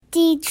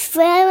the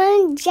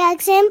Trevor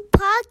Jackson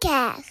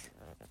Podcast.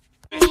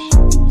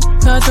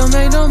 God, don't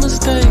make no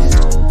mistakes.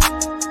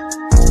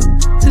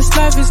 This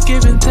life is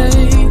give and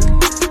take.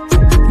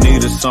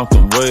 Needed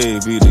something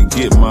wavy to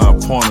get my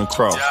point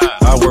across.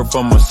 I work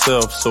for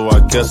myself, so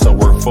I guess I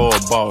work for a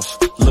boss.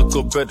 Look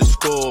up at the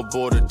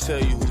scoreboard to tell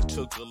you who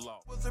took the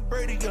loss. Was a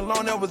Brady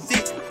alone, that was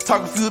it.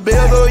 Talking few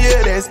bells, oh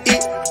yeah, that's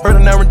it.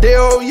 Burning down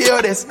Rodale, oh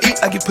yeah, that's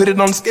it. I can put it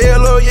on the scale,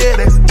 oh yeah,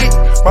 that's it.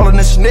 Rolling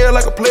the Chanel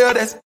like a player,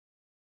 that's it.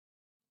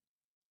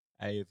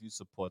 Hey, if you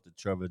support the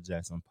Trevor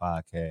Jackson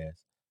Podcast,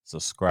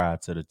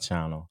 subscribe to the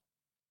channel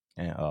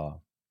and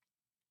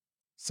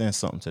send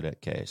something to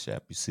that Cash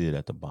App. You see it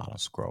at the bottom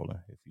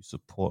scrolling. If you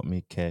support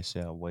me, Cash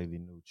App, Wavy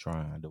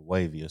Neutron, the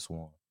waviest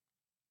one.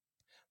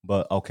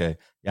 But okay,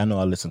 y'all know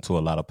I listen to a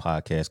lot of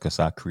podcasts because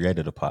I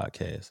created a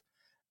podcast.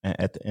 And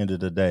at the end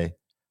of the day,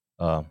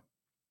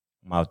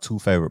 my two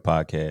favorite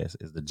podcasts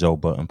is the Joe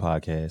Budden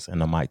podcast and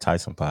the Mike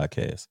Tyson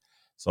podcast.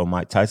 So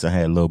Mike Tyson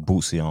had Lil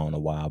Boosie on a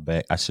while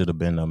back. I should have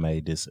been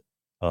made this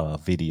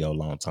video a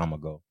long time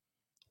ago.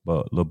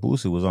 But Lil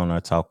Boosie was on there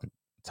talking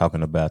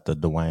about the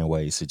Dwayne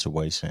Wade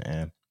situation.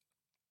 And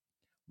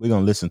we're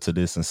going to listen to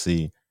this and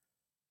see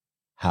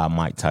how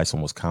Mike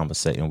Tyson was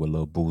conversating with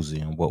Lil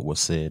Boosie and what was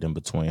said in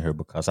between her,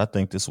 because I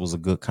think this was a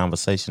good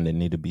conversation that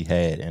needed to be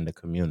had in the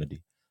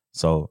community.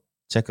 So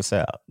check us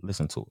out.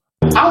 Listen to it.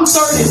 I'm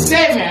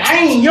 37. I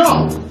ain't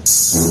young.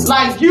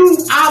 Like you,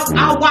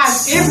 I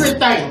watch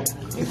everything.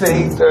 He said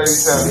he's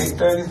 37. He's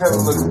 37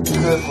 looking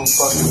good for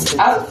fucking.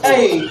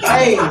 Hey.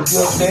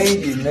 You're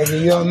baby,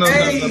 nigga. You don't know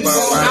nothing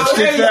about life.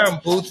 Sit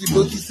down, Bootsy.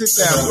 Bootsy, sit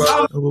down,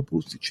 bro. Oh, but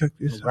Bootsy, check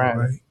this out,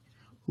 right?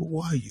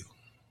 Who are you?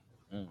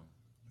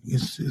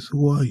 It's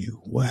who are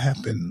you? What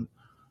happened?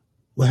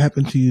 What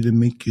happened to you to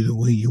make you the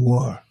way you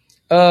are?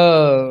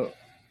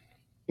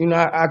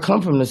 I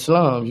come from the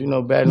slums,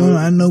 bad. No,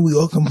 I know we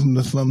all come from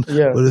the slums.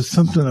 Yeah. But it's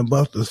something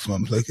about the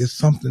slums. Like it's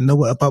something.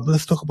 No, about.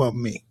 Let's talk about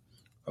me.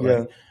 All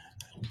right?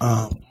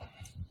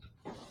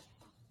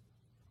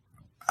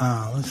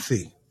 Let's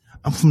see.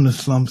 I'm from the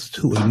slums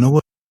too. You know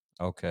what?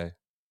 Okay.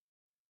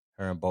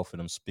 Her and both of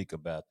them speak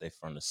about they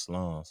from the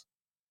slums.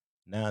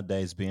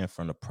 Nowadays, being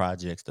from the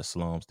projects, the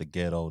slums, the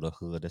ghetto, the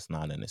hood, it's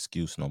not an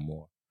excuse no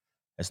more.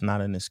 It's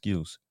not an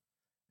excuse.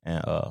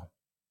 And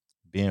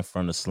being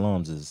from the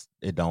slums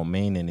it don't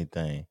mean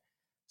anything.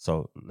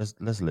 So let's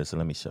listen.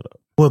 Let me shut up.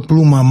 What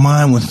blew my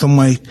mind when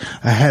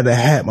I had a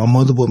hat. My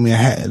mother bought me a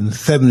hat in the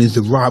 70s.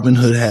 The Robin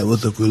Hood hat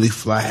was a really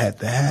fly hat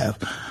to have.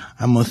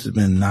 I must have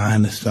been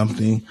 9 or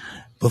something.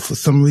 But for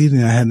some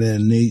reason, I had an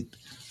innate,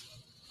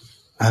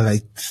 I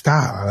like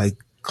style. I like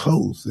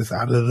clothes. It's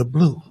out of the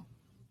blue.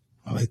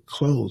 I like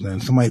clothes.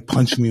 And somebody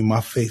punched me in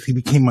my face. He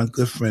became my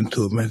good friend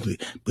too eventually.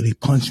 But he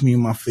punched me in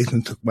my face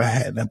and took my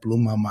hat. And that blew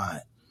my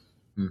mind.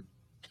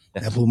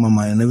 That blew my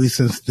mind. And ever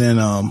since then,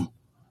 I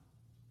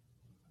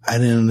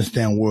didn't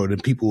understand word.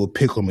 And people would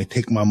pick on me,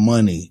 take my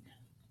money.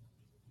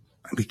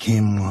 I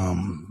became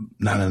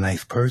not a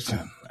nice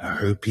person. I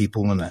hurt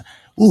people and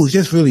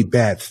just really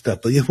bad stuff.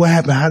 But what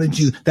happened?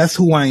 That's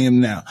who I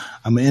am now.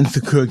 I'm an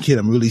insecure kid.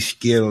 I'm really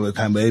scared all the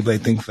time, but everybody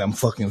thinks I'm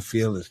fucking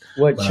fearless.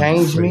 What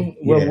changed me?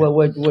 Yeah.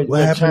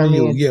 What happened to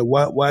you? Yeah,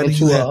 why do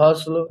you a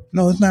hustler?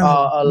 No, it's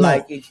not.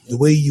 The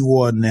way you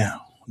are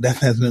now. That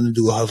has nothing to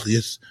do with hustling.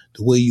 It's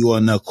the way you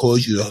are now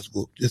caused you to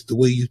hustle. Just the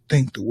way you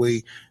think, the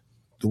way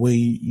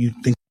you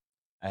think.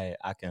 Hey,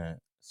 I can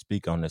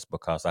speak on this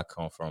because I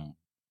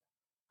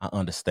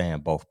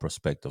understand both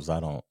perspectives. I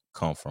don't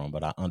come from,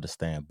 but I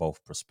understand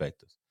both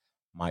perspectives.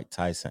 Mike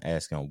Tyson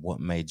asking,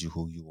 what made you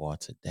who you are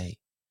today?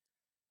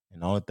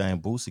 And the only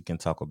thing Boosie can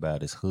talk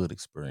about is hood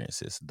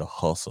experiences, the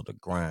hustle, the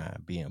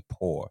grind, being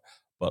poor.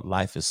 But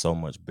life is so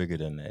much bigger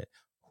than that.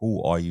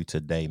 Who are you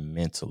today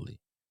mentally?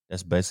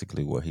 That's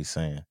basically what he's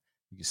saying.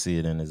 You can see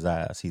it in his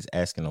eyes. He's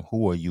asking him,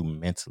 who are you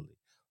mentally?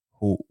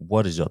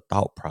 What is your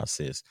thought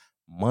process?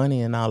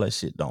 Money and all that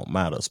shit don't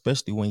matter,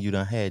 especially when you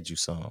done had you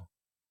some.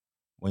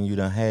 When you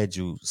done had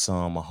you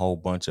some, a whole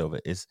bunch of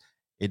it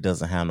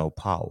doesn't have no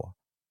power.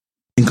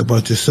 Think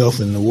about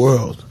yourself in the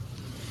world.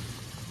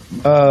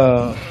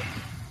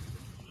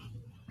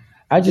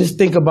 I just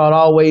think about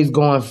always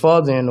going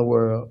further in the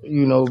world,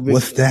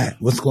 What's that?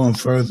 What's going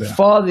further?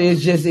 Further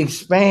is just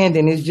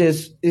expanding. It's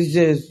just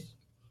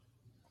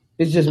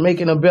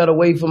making a better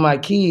way for my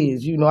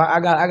kids. I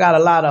got a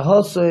lot of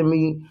hustle in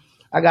me.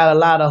 I got a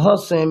lot of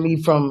hustle in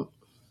me from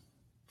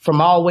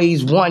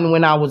always wanting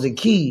when I was a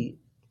kid.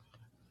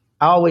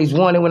 I always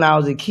wanted when I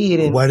was a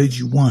kid. And why did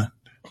you want?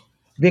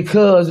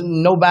 Because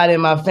nobody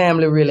in my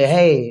family really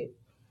had.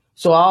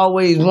 So I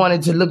always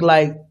wanted to look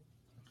like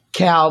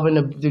Calvin,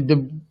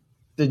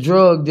 the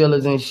drug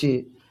dealers and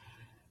shit.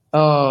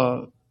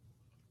 And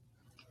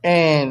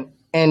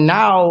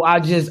now I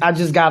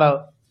just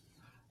got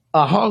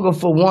a hunger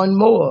for one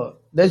more.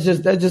 That's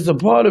just a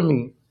part of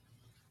me.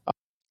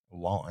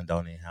 Wanting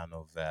don't even have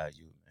no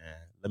value, man.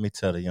 Let me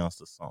tell the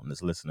youngsters something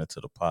that's listening to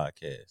the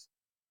podcast.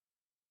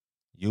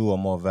 You are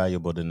more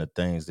valuable than the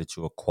things that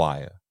you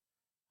acquire.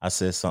 I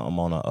said something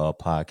on a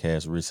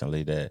podcast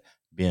recently that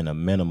being a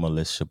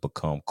minimalist should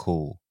become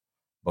cool.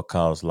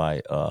 because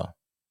like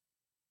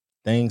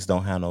things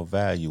don't have no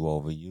value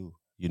over you.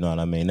 You know what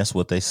I mean? That's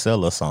what they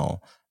sell us on.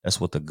 That's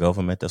what the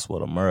government, that's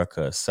what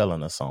America is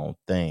selling us on,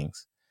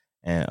 things.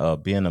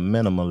 And being a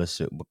minimalist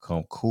should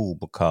become cool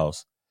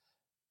because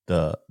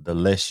the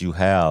less you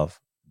have,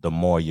 the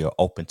more you're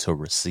open to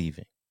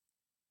receiving.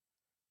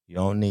 You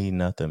don't need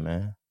nothing,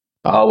 man.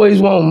 I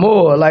always want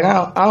more. Like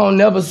I don't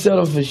never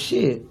settle for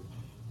shit.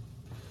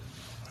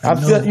 I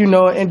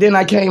feel, and then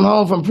I came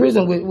home from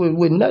prison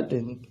with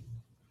nothing.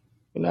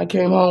 I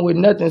came home with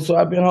nothing, so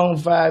I've been home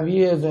 5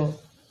 years, and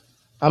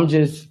I'm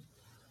just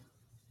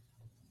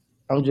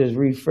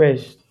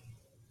refreshed.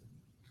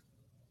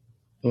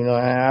 And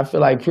I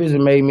feel like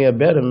prison made me a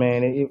better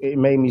man. It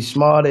made me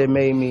smarter. It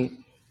made me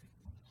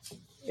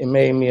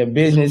a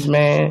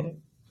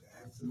businessman.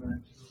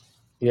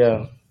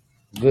 Yeah,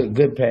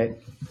 good, Pat.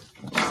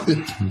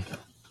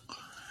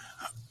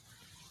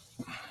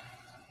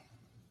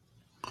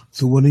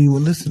 So what do you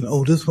listen?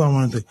 Oh, this is what I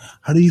want to say.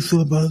 How do you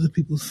feel about other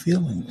people's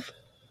feelings?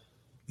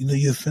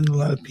 You offend a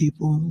lot of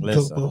people.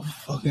 Listen. Talk about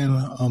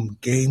fucking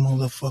gay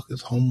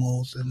motherfuckers,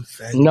 homos, and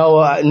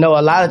faggots. No,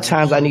 a lot of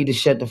times I need to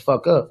shut the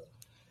fuck up.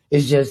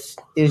 It's just.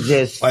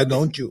 Why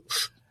don't you?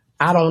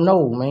 I don't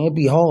know, man. It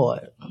be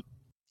hard.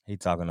 He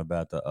talking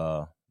about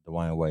the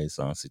Dwayne Wade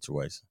son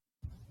situation.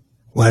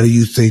 Why do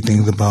you say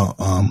things about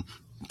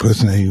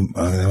person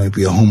that might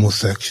be a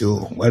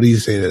homosexual? Why do you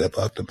say that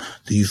about them?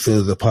 Do you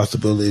feel the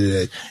possibility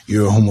that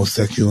you're a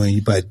homosexual and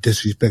you might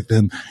disrespect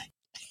them?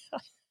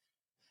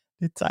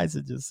 Did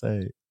Tyson just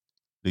say,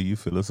 do you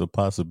feel it's a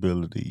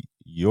possibility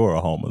you're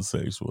a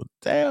homosexual?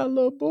 Damn,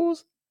 little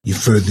boost. You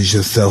further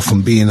yourself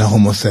from being a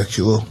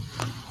homosexual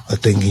or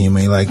thinking you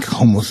may like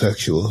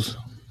homosexuals?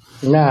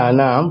 Nah,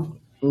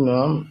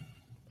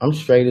 I'm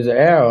straight as an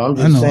arrow. I'm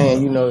just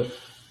saying,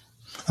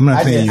 I'm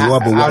not saying you are,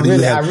 but why do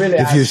you have?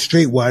 If you're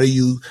straight, why do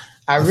you?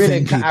 I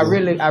really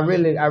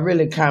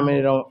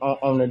commented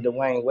on the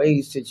Dwayne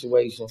Wade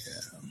situation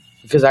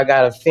because I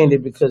got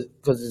offended because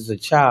it's a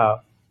child.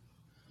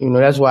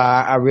 That's why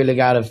I really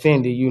got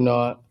offended.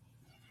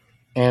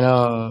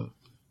 And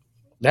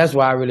that's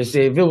why I really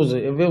said if it was a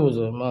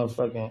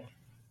motherfucking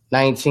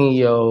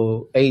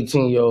 19-year-old,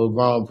 18-year-old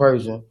grown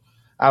person,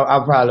 I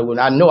probably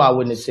wouldn't. I know I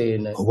wouldn't have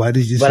said nothing. Why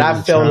did you? But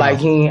I felt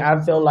like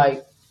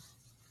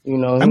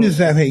I'm just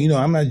saying, hey,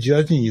 I'm not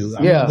judging you.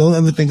 Don't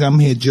ever think I'm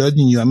here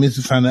judging you. I'm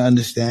just trying to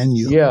understand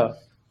you. Yeah.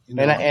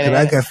 Because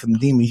I got some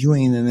demons. You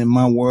ain't in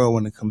my world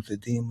when it comes to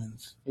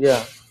demons.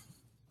 Yeah.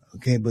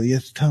 Okay, but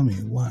just tell me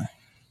why.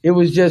 It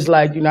was just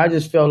like, I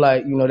just felt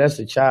like, that's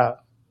a child.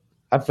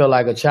 I felt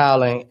like a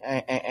child ain't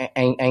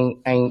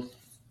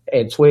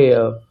at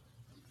 12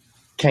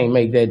 can't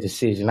make that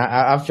decision.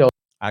 I felt.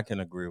 I can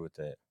agree with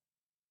that.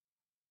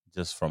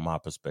 Just from my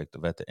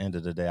perspective, at the end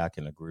of the day, I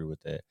can agree with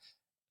that.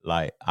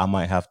 Like, I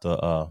might have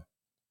to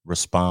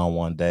respond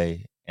one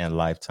day in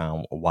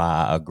lifetime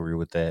why I agree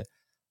with that,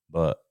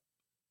 but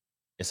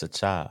it's a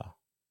child.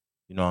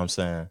 You know what I'm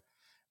saying?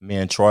 Me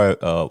and Troy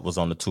was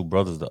on the Two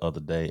Brothers the other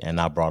day, and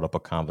I brought up a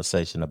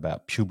conversation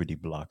about puberty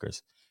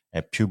blockers.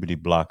 And puberty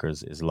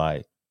blockers is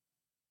like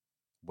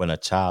when a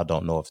child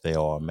don't know if they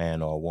are a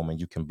man or a woman,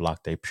 you can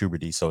block their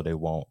puberty so they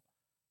won't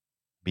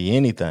be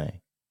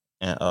anything.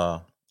 And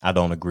I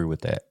don't agree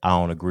with that. I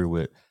don't agree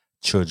with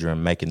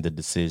children making the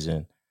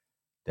decision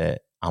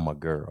that I'm a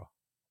girl.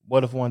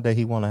 What if one day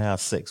he want to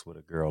have sex with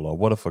a girl? Or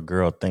what if a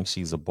girl thinks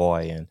she's a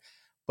boy?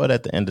 But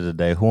at the end of the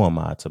day, who am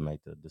I to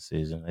make the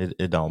decision?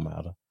 It don't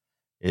matter.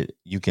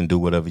 You can do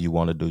whatever you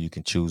want to do. You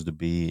can choose to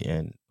be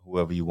and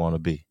whoever you want to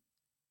be.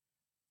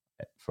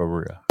 For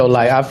real.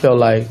 I feel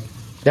like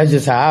that's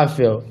just how I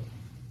felt.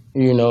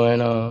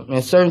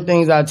 And certain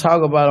things I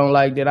talk about on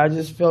like that, I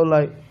just felt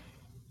like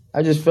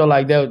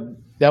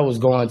that was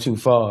going too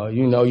far. I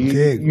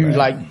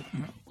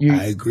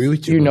agree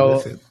with you.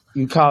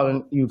 You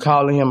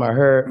calling him or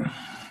her,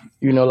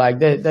 like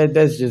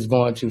that's just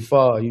going too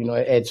far.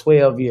 At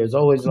 12 years,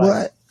 always like.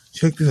 What?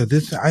 Check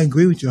this out. I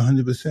agree with you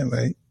 100%,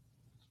 right?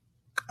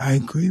 I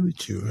agree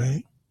with you,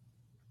 right?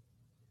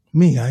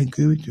 Me, I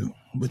agree with you.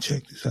 But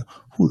check this out.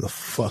 Who the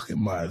fuck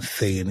am I to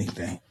say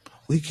anything?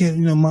 We can't,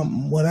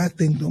 what I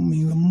think don't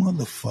mean a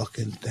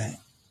motherfucking thing.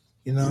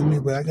 You know what I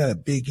mean? But I got a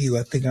big ego.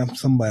 I think I'm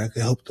somebody that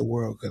can help the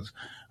world because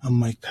I'm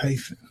Mike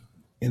Tyson.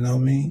 You know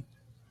what I mean?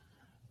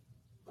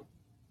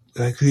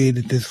 I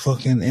created this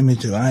fucking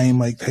image of I ain't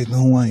Mike Tyson,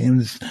 who I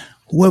am,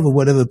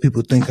 whatever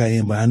people think I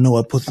am. But I know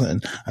I put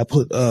some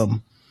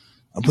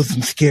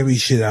scary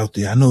shit out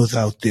there. I know it's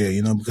out there,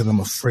 because I'm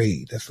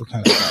afraid. That's what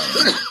kind of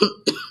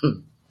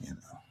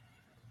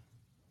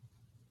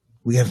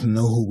we have to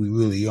know who we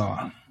really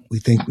are. We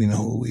think we know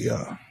who we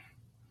are.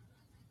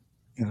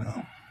 Who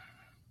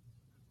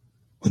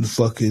the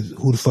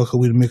fuck are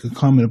we to make a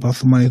comment about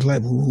somebody's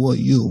life? Who are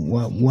you?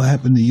 What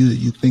happened to you that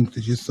you think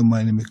that you're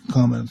somebody to make a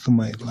comment on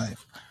somebody's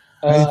life?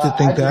 I used to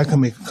think that I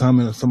can make a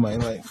comment on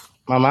somebody's life.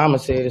 My mama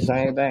said the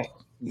same thing.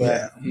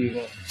 But,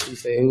 she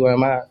said, who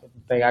am I?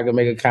 Think I can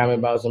make a comment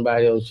about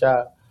somebody else's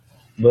child.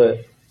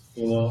 But,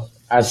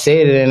 I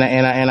said it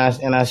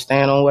and I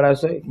stand on what I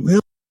say.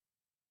 Really?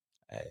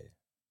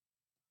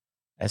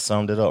 That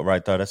summed it up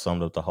right there. That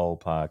summed up the whole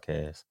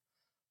podcast.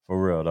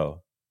 For real,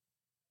 though.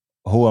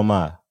 Who am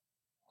I?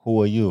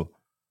 Who are you?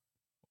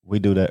 We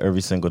do that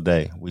every single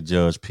day. We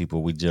judge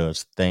people. We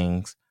judge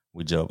things.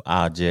 We judge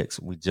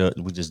objects. We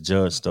just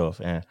judge stuff.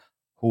 And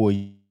who are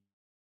you?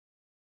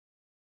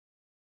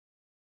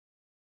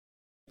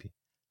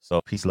 So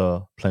peace,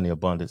 love, plenty of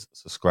abundance.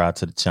 Subscribe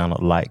to the channel,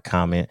 like,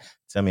 comment.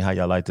 Tell me how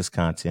y'all like this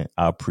content.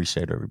 I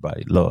appreciate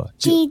everybody. Love.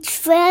 The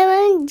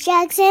Trevor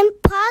Jackson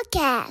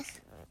Podcast.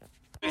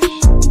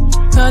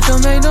 God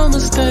don't make no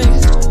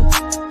mistakes.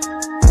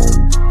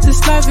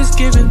 This life is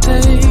give and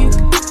take.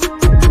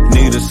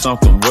 Needed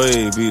something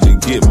wavy to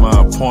get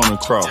my point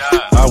across.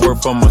 I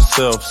work for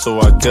myself, so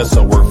I guess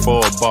I work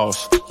for a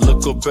boss.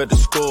 Look up at the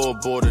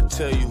scoreboard to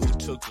tell you who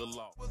took the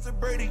loss. Was a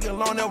Brady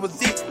alone, that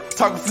was it.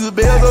 Talking few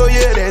bells, oh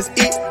yeah, that's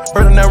it.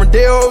 Burning down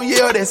Rodeo, oh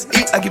yeah, that's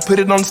it. I can put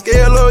it on the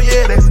scale, oh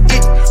yeah, that's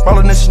it.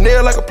 Rolling the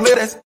Chanel like a player,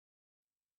 that's